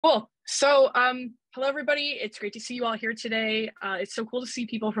Cool. Hello everybody. It's great to see you all here today. It's so cool to see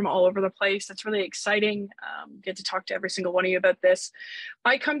people from all over the place. That's really exciting. Get to talk to every single one of you about this.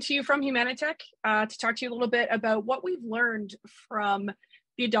 I come to you from Humanitech to talk to you a little bit about what we've learned from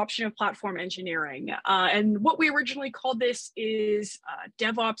the adoption of platform engineering. And what we originally called this is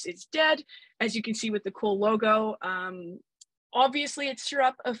DevOps is dead, as you can see with the cool logo. Obviously, it stirred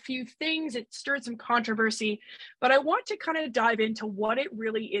up a few things. It stirred some controversy, but I want to kind of dive into what it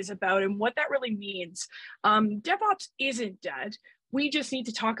really is about and what that really means. DevOps isn't dead. We just need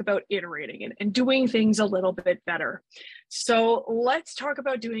to talk about iterating it and doing things a little bit better. So let's talk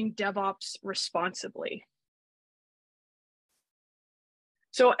about doing DevOps responsibly.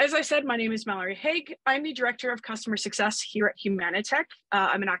 So as I said, my name is Mallory Haig. I'm the Director of Customer Success here at Humanitech.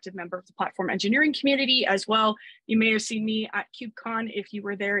 I'm an active member of the platform engineering community as well. You may have seen me at KubeCon if you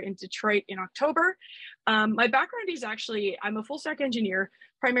were there in Detroit in October. My background is actually, I'm a full stack engineer,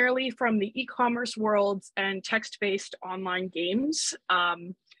 primarily from the e-commerce world and text-based online games.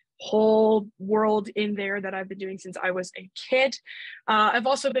 Whole world in there that I've been doing since I was a kid. I've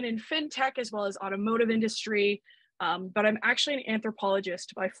also been in fintech as well as automotive industry. But I'm actually an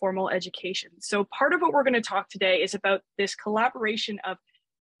anthropologist by formal education. So part of what we're going to talk today is about this collaboration of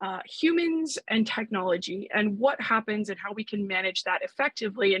humans and technology and what happens and how we can manage that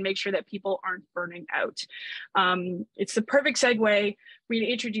effectively and make sure that people aren't burning out. It's the perfect segue. We're going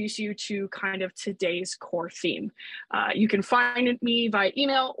to introduce you to kind of today's core theme. You can find me via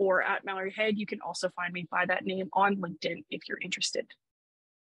email or at Mallory Haig. You can also find me by that name on LinkedIn if you're interested.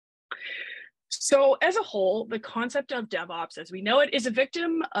 So as a whole, the concept of DevOps, as we know it, is a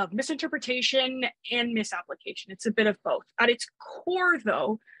victim of misinterpretation and misapplication. It's a bit of both. At its core,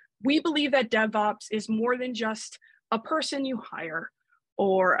 though, we believe that DevOps is more than just a person you hire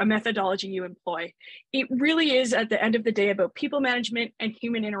or a methodology you employ. It really is, at the end of the day, about people management and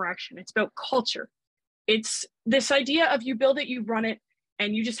human interaction. It's about culture. It's this idea of you build it, you run it,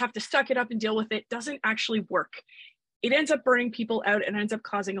 and you just have to suck it up and deal with it doesn't actually work. It ends up burning people out and ends up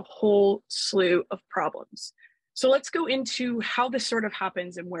causing a whole slew of problems. So let's go into how this sort of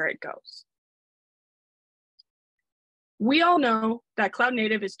happens and where it goes. We all know that cloud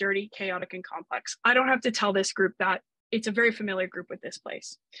native is dirty, chaotic, and complex. I don't have to tell this group that. It's a very familiar group with this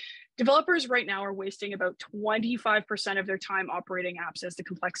place. Developers right now are wasting about 25% of their time operating apps as the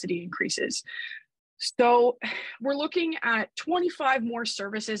complexity increases. So we're looking at 25 more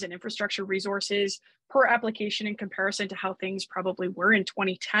services and infrastructure resources per application in comparison to how things probably were in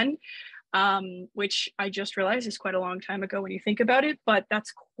 2010, which I just realized is quite a long time ago when you think about it, but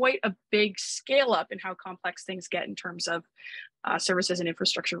that's quite a big scale up in how complex things get in terms of services and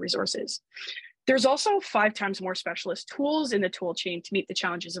infrastructure resources. There's also 5 times more specialist tools in the tool chain to meet the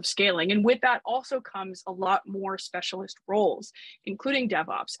challenges of scaling. And with that also comes a lot more specialist roles, including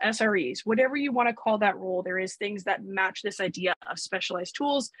DevOps, SREs, whatever you want to call that role. There is things that match this idea of specialized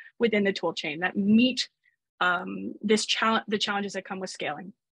tools within the tool chain that meet the challenges that come with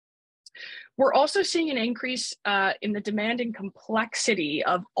scaling. We're also seeing an increase in the demand and complexity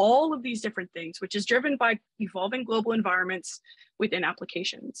of all of these different things, which is driven by evolving global environments within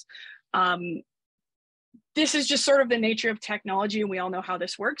applications. This is just sort of the nature of technology, and we all know how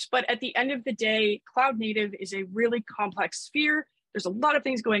this works. But at the end of the day, cloud native is a really complex sphere. There's a lot of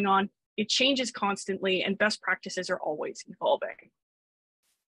things going on. It changes constantly, and best practices are always evolving.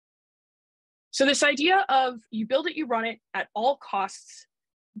 So this idea of you build it, you run it at all costs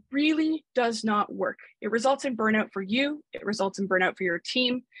really does not work. It results in burnout for you. It results in burnout for your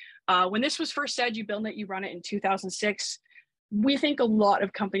team. When this was first said, you build it, you run it in 2006, we think a lot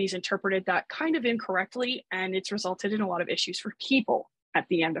of companies interpreted that kind of incorrectly, and it's resulted in a lot of issues for people at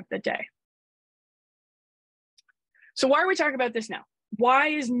the end of the day. So why are we talking about this now? Why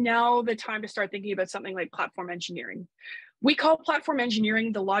is now the time to start thinking about something like platform engineering? We call platform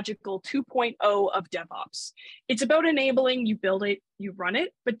engineering the logical 2.0 of DevOps. It's about enabling you build it, you run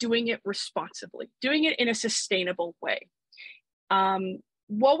it, but doing it responsibly, doing it in a sustainable way.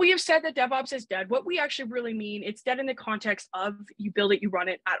 While we have said that DevOps is dead, what we actually really mean, it's dead in the context of you build it, you run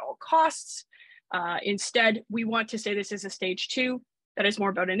it at all costs. Instead, we want to say this is a stage 2 that is more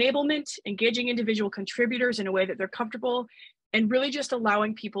about enablement, engaging individual contributors in a way that they're comfortable, and really just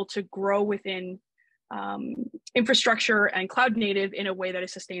allowing people to grow within infrastructure and cloud native in a way that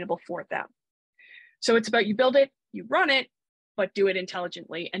is sustainable for them. So it's about you build it, you run it, but do it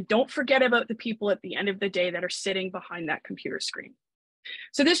intelligently. And don't forget about the people at the end of the day that are sitting behind that computer screen.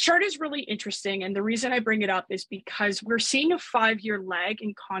 So this chart is really interesting. And the reason I bring it up is because we're seeing a 5-year lag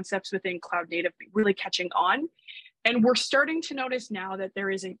in concepts within cloud native really catching on. And we're starting to notice now that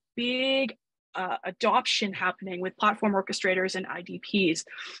there is a big adoption happening with platform orchestrators and IDPs,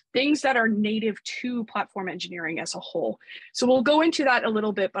 things that are native to platform engineering as a whole. So we'll go into that a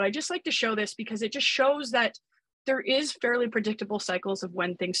little bit, but I just like to show this because it just shows that there is fairly predictable cycles of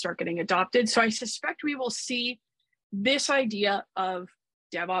when things start getting adopted. So I suspect we will see this idea of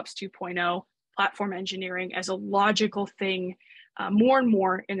DevOps 2.0, platform engineering as a logical thing more and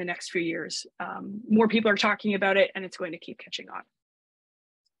more in the next few years. More people are talking about it, and it's going to keep catching on.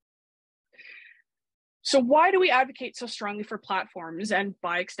 So why do we advocate so strongly for platforms and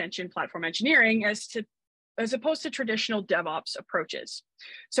by extension platform engineering as opposed to traditional DevOps approaches?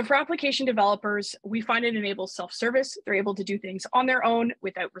 So for application developers, we find it enables self-service. They're able to do things on their own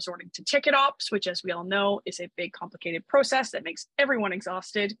without resorting to ticket ops, which, as we all know, is a big complicated process that makes everyone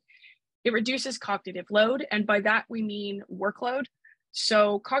exhausted. It reduces cognitive load, and by that we mean workload.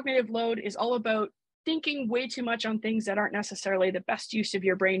 So cognitive load is all about thinking way too much on things that aren't necessarily the best use of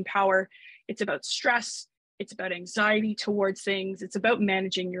your brain power. It's about stress, it's about anxiety towards things, it's about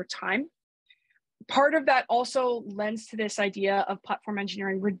managing your time. Part of that also lends to this idea of platform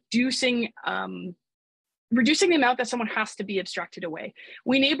engineering reducing the amount that someone has to be abstracted away.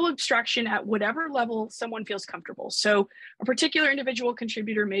 We enable abstraction at whatever level someone feels comfortable. So a particular individual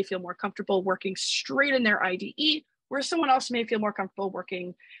contributor may feel more comfortable working straight in their IDE, whereas someone else may feel more comfortable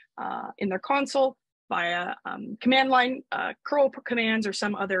working in their console via command line, curl commands, or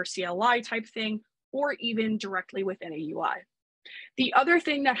some other CLI type thing, or even directly within a UI. The other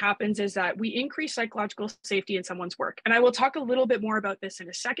thing that happens is that we increase psychological safety in someone's work. And I will talk a little bit more about this in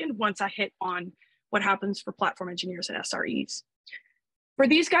a second once I hit on what happens for platform engineers and SREs. For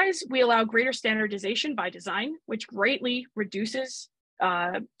these guys, we allow greater standardization by design, which greatly reduces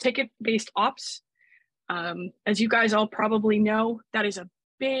ticket-based ops. As you guys all probably know, that is a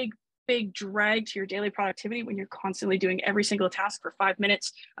big drag to your daily productivity when you're constantly doing every single task for 5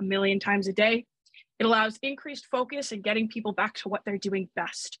 minutes, a million times a day. It allows increased focus and getting people back to what they're doing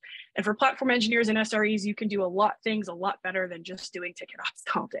best. And for platform engineers and SREs, you can do things a lot better than just doing ticket ops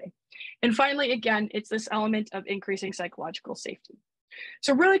all day. And finally, again, it's this element of increasing psychological safety.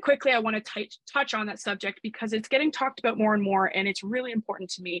 So really quickly, I want to touch on that subject because it's getting talked about more and more, and it's really important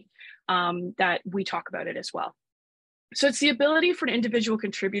to me that we talk about it as well. So it's the ability for an individual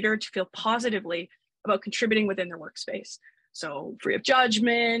contributor to feel positively about contributing within their workspace. So free of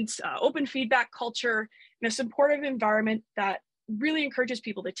judgment, open feedback culture, and a supportive environment that really encourages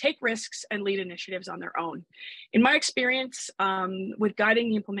people to take risks and lead initiatives on their own. In my experience with guiding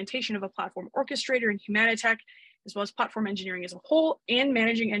the implementation of a platform orchestrator in Humanitech, as well as platform engineering as a whole and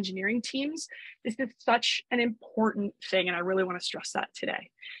managing engineering teams, this is such an important thing, and I really want to stress that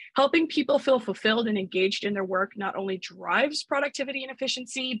today. Helping people feel fulfilled and engaged in their work not only drives productivity and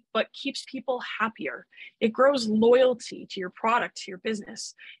efficiency, but keeps people happier. It grows loyalty to your product, to your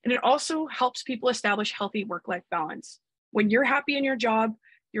business, and it also helps people establish healthy work-life balance. When you're happy in your job,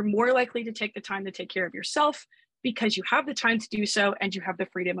 you're more likely to take the time to take care of yourself because you have the time to do so and you have the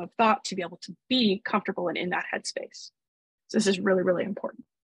freedom of thought to be able to be comfortable and in that headspace. So this is really, really important.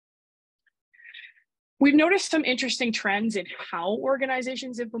 We've noticed some interesting trends in how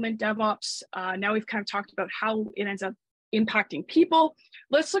organizations implement DevOps. Now we've kind of talked about how it ends up impacting people.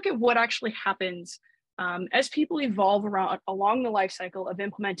 Let's look at what actually happens as people evolve along the life cycle of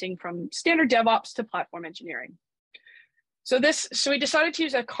implementing from standard DevOps to platform engineering. So we decided to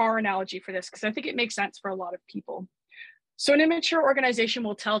use a car analogy for this because I think it makes sense for a lot of people. So an immature organization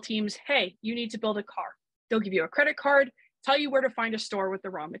will tell teams, hey, you need to build a car. They'll give you a credit card, tell you where to find a store with the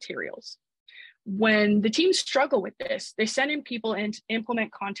raw materials. When the teams struggle with this, they send in people and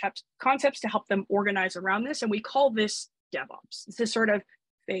implement concepts to help them organize around this. And we call this DevOps. This is sort of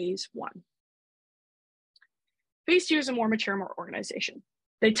phase one. Phase two is a more mature organization.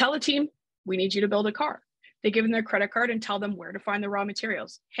 They tell the team, we need you to build a car. They give them their credit card and tell them where to find the raw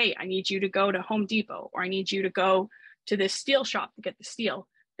materials. Hey, I need you to go to Home Depot, or I need you to go to this steel shop to get the steel.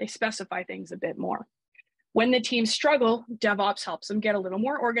 They specify things a bit more. When the teams struggle, DevOps helps them get a little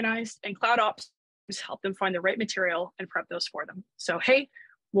more organized, and CloudOps help them find the right material and prep those for them. So, hey,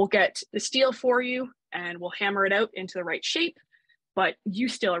 we'll get the steel for you and we'll hammer it out into the right shape, but you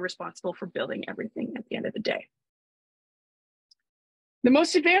still are responsible for building everything at the end of the day. The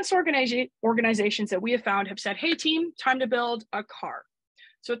most advanced organizations that we have found have said, hey team, time to build a car.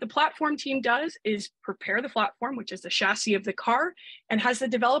 So what the platform team does is prepare the platform, which is the chassis of the car, and has the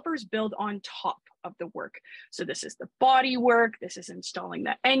developers build on top of the work. So this is the body work, this is installing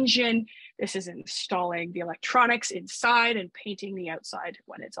the engine, this is installing the electronics inside and painting the outside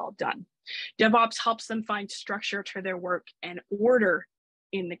when it's all done. DevOps helps them find structure to their work and order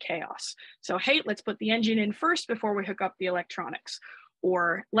in the chaos. So hey, let's put the engine in first before we hook up the electronics.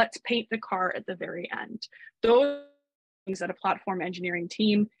 or let's paint the car at the very end. Those are things that a platform engineering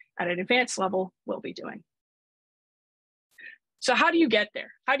team at an advanced level will be doing. So how do you get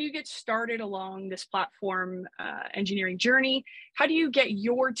there? How do you get started along this platform engineering journey? How do you get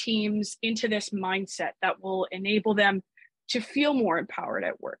your teams into this mindset that will enable them to feel more empowered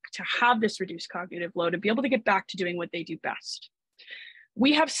at work, to have this reduced cognitive load, to be able to get back to doing what they do best?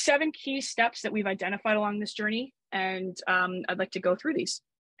 We have 7 key steps that we've identified along this journey, and I'd like to go through these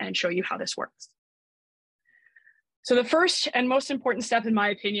and show you how this works. So the first and most important step, in my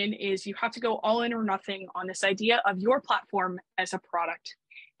opinion, is you have to go all in or nothing on this idea of your platform as a product.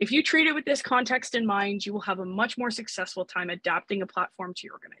 If you treat it with this context in mind, you will have a much more successful time adapting a platform to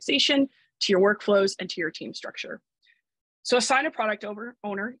your organization, to your workflows, and to your team structure. So assign a product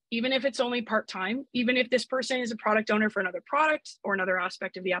owner, even if it's only part-time, even if this person is a product owner for another product or another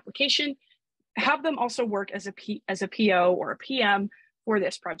aspect of the application, have them also work as a PO or a PM for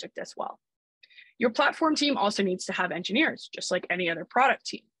this project as well. Your platform team also needs to have engineers, just like any other product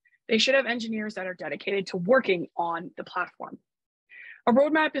team. They should have engineers that are dedicated to working on the platform. A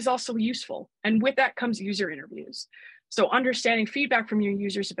roadmap is also useful, and with that comes user interviews. So understanding feedback from your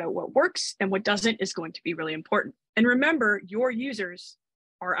users about what works and what doesn't is going to be really important. And remember, your users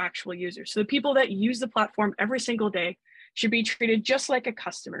are actual users. So the people that use the platform every single day should be treated just like a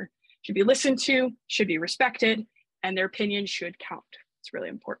customer, should be listened to, should be respected, and their opinion should count. It's really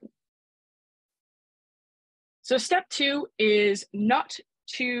important. So step 2 is not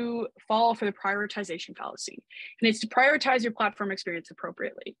to fall for the prioritization fallacy, and it's to prioritize your platform experience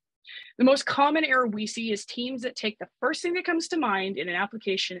appropriately. The most common error we see is teams that take the first thing that comes to mind in an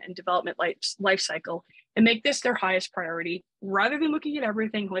application and development life cycle and make this their highest priority, rather than looking at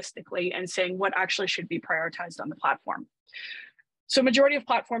everything holistically and saying what actually should be prioritized on the platform. So majority of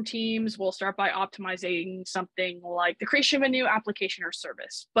platform teams will start by optimizing something like the creation of a new application or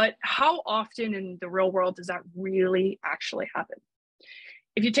service. But how often in the real world does that really actually happen?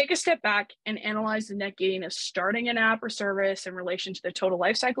 If you take a step back and analyze the net gain of starting an app or service in relation to the total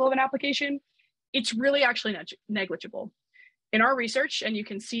lifecycle of an application, it's really actually negligible. In our research, and you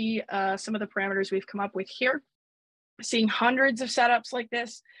can see some of the parameters we've come up with here, seeing hundreds of setups like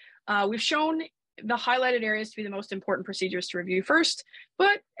this, we've shown the highlighted areas to be the most important procedures to review first,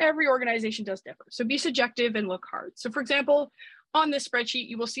 but every organization does differ. So be subjective and look hard. So for example, on this spreadsheet,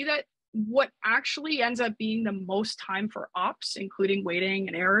 you will see that what actually ends up being the most time for ops, including waiting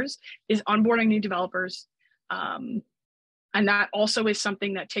and errors, is onboarding new developers. And that also is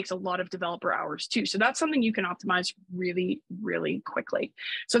something that takes a lot of developer hours too. So that's something you can optimize really, really quickly.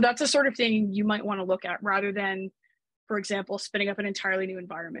 So that's the sort of thing you might want to look at rather than, for example, spinning up an entirely new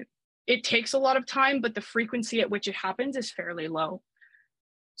environment. It takes a lot of time, but the frequency at which it happens is fairly low.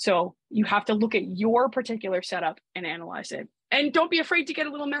 So you have to look at your particular setup and analyze it. And don't be afraid to get a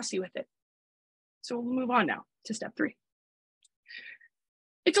little messy with it. So we'll move on now to step 3.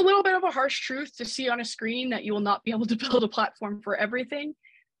 It's a little bit of a harsh truth to see on a screen that you will not be able to build a platform for everything,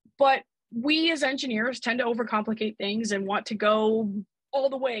 but we as engineers tend to overcomplicate things and want to go all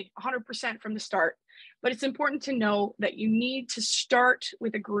the way 100% from the start. But it's important to know that you need to start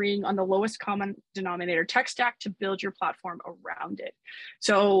with agreeing on the lowest common denominator tech stack to build your platform around it.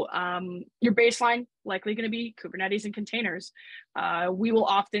 So your baseline likely going to be Kubernetes and containers. We will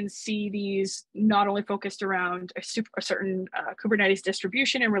often see these not only focused around a certain Kubernetes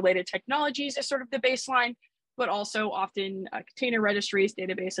distribution and related technologies as sort of the baseline, but also often container registries,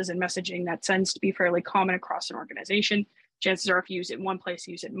 databases, and messaging that tends to be fairly common across an organization. Chances are if you use it in one place,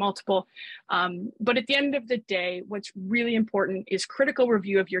 use it in multiple. But at the end of the day, what's really important is critical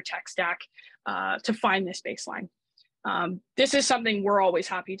review of your tech stack to find this baseline. This is something we're always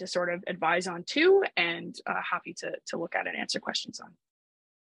happy to sort of advise on too, and happy to look at and answer questions on.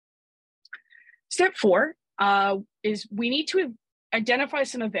 Step 4 is we need to identify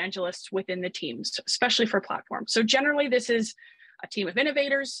some evangelists within the teams, especially for platforms. So generally this is a team of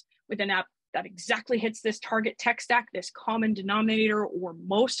innovators with an app that exactly hits this target tech stack, this common denominator, or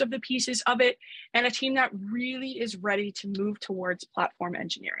most of the pieces of it, and a team that really is ready to move towards platform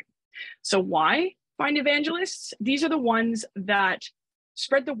engineering. So why find evangelists? These are the ones that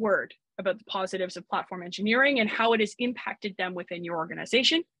spread the word about the positives of platform engineering and how it has impacted them within your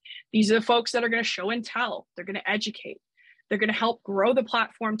organization. These are the folks that are going to show and tell. They're going to educate. They're going to help grow the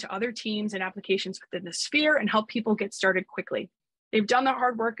platform to other teams and applications within the sphere and help people get started quickly. They've done the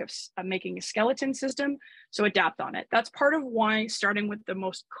hard work of making a skeleton system, so adapt on it. That's part of why starting with the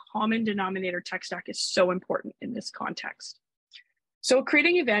most common denominator tech stack is so important in this context. So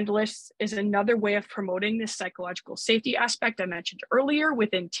creating evangelists is another way of promoting this psychological safety aspect I mentioned earlier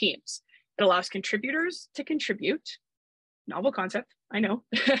within teams. It allows contributors to contribute, Novel concept, I know.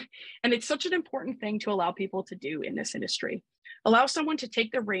 And it's such an important thing to allow people to do in this industry. Allow someone to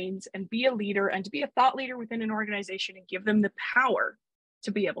take the reins and be a leader and to be a thought leader within an organization and give them the power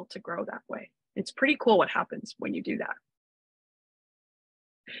to be able to grow that way. It's pretty cool what happens when you do that.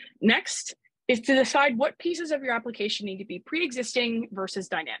 Next is to decide what pieces of your application need to be pre-existing versus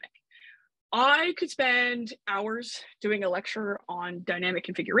dynamic. I could spend hours doing a lecture on dynamic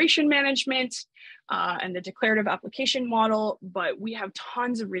configuration management and the declarative application model, but we have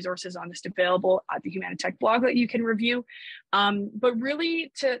tons of resources on this available at the Humanitech blog that you can review. But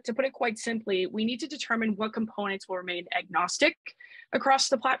really, to put it quite simply, we need to determine what components will remain agnostic across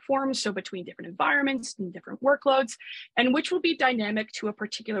the platform, so between different environments and different workloads, and which will be dynamic to a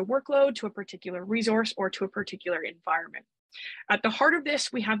particular workload, to a particular resource, or to a particular environment. At the heart of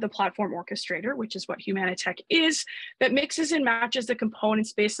this, we have the platform orchestrator, which is what Humanitech is, that mixes and matches the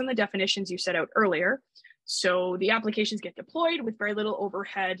components based on the definitions you set out earlier. So the applications get deployed with very little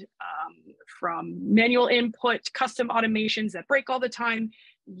overhead from manual input, custom automations that break all the time,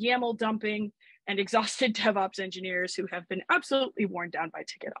 YAML dumping, and exhausted DevOps engineers who have been absolutely worn down by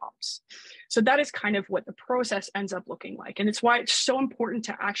ticket ops. So that is kind of what the process ends up looking like. And it's why it's so important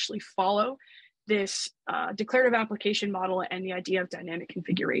to actually follow this declarative application model and the idea of dynamic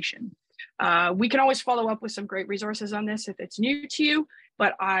configuration. We can always follow up with some great resources on this if it's new to you,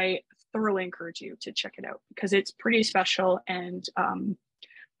 but I thoroughly encourage you to check it out because it's pretty special and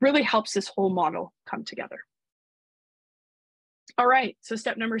really helps this whole model come together. All right, so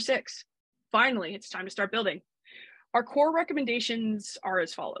step number 6. Finally, it's time to start building. Our core recommendations are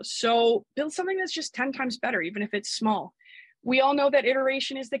as follows. So build something that's just 10 times better, even if it's small. We all know that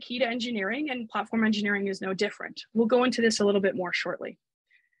iteration is the key to engineering, and platform engineering is no different. We'll go into this a little bit more shortly.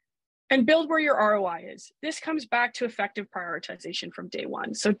 And build where your ROI is. This comes back to effective prioritization from day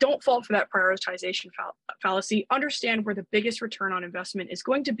one. So don't fall for that prioritization fallacy. Understand where the biggest return on investment is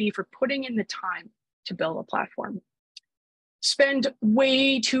going to be for putting in the time to build a platform. Spend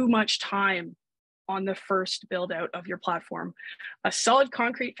way too much time on the first build out of your platform. A solid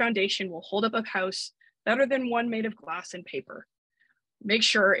concrete foundation will hold up a house better than one made of glass and paper. Make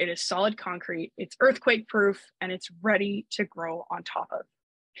sure it is solid concrete, it's earthquake proof, and it's ready to grow on top of.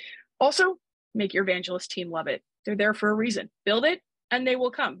 Also, make your evangelist team love it. They're there for a reason. Build it and they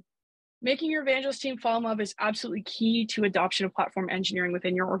will come. Making your evangelist team fall in love is absolutely key to adoption of platform engineering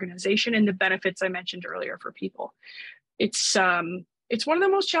within your organization and the benefits I mentioned earlier for people. It's one of the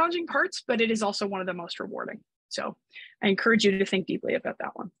most challenging parts, but it is also one of the most rewarding. So I encourage you to think deeply about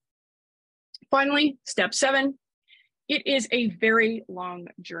that one. Finally, step 7, it is a very long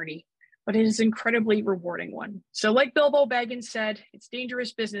journey, but it is an incredibly rewarding one. So like Bilbo Baggins said, it's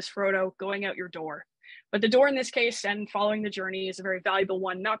dangerous business, Frodo, going out your door. But the door in this case and following the journey is a very valuable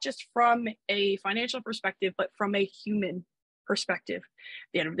one, not just from a financial perspective, but from a human perspective.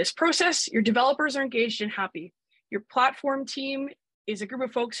 At the end of this process, your developers are engaged and happy. Your platform team is a group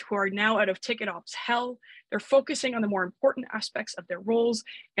of folks who are now out of ticket ops hell. They're focusing on the more important aspects of their roles,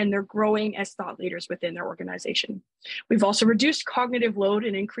 and they're growing as thought leaders within their organization. We've also reduced cognitive load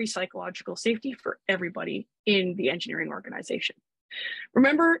and increased psychological safety for everybody in the engineering organization.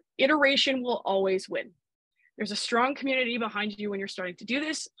 Remember, iteration will always win. There's a strong community behind you when you're starting to do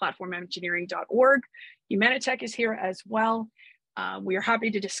this, platformengineering.org. Humanitech is here as well. We are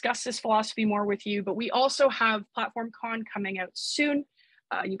happy to discuss this philosophy more with you, but we also have PlatformCon coming out soon.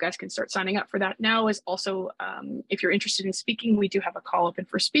 You guys can start signing up for that now. As also, if you're interested in speaking, we do have a call open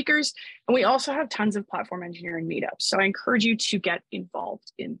for speakers, and we also have tons of platform engineering meetups. So I encourage you to get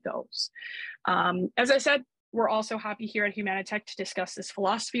involved in those. As I said, we're also happy here at Humanitech to discuss this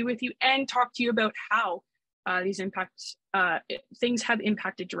philosophy with you and talk to you about how these things have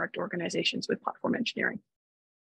impacted direct organizations with platform engineering.